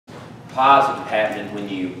positive happening when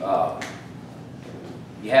you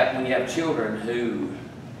have children who,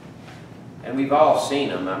 and we've all seen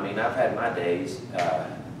them. I mean, I've had my days.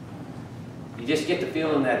 You just get the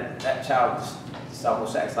feeling that that child just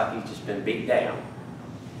almost acts like he's just been beat down,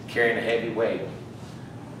 carrying a heavy weight.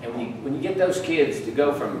 And when you get those kids to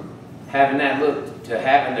go from having that look to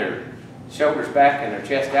having their shoulders back and their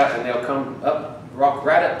chest out, and they'll come up, walk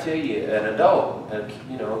right up to you, an adult,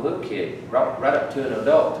 you know, a little kid, right up to an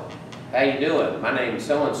adult. How you doing? My name's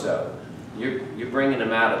so-and-so. You're bringing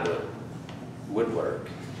them out of the woodwork,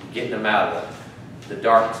 getting them out of the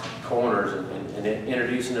dark corners and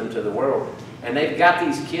introducing them to the world. And they've got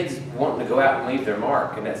these kids wanting to go out and leave their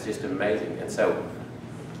mark, and that's just amazing. And so,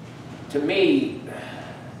 to me,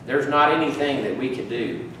 there's not anything that we could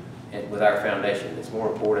do with our foundation that's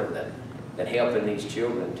more important than helping these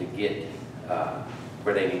children to get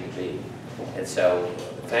where they need to be. And so,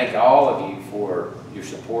 thank all of you for your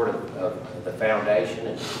support of the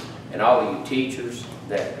foundation and all of you teachers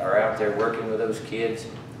that are out there working with those kids.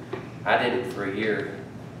 I did it for a year.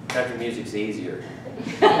 Country music's easier.